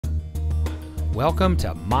Welcome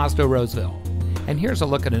to Mazda Roseville, and here's a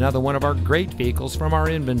look at another one of our great vehicles from our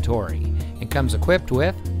inventory. It comes equipped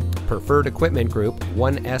with Preferred Equipment Group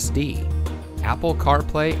 1SD, Apple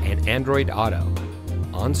CarPlay and Android Auto,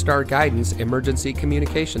 OnStar Guidance Emergency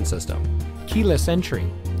Communication System, keyless entry,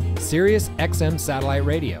 Sirius XM satellite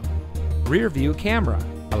radio, rear view camera,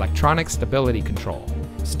 electronic stability control,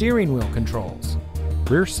 steering wheel controls,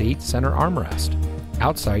 rear seat center armrest,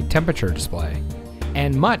 outside temperature display,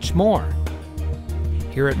 and much more.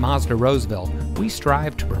 Here at Mazda Roseville, we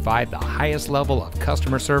strive to provide the highest level of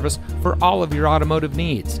customer service for all of your automotive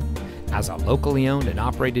needs. As a locally owned and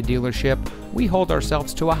operated dealership, we hold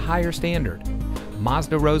ourselves to a higher standard.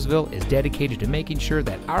 Mazda Roseville is dedicated to making sure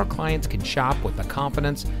that our clients can shop with the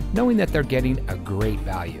confidence knowing that they're getting a great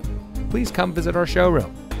value. Please come visit our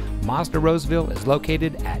showroom. Mazda Roseville is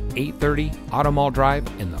located at 830 Automall Drive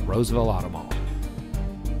in the Roseville Automall.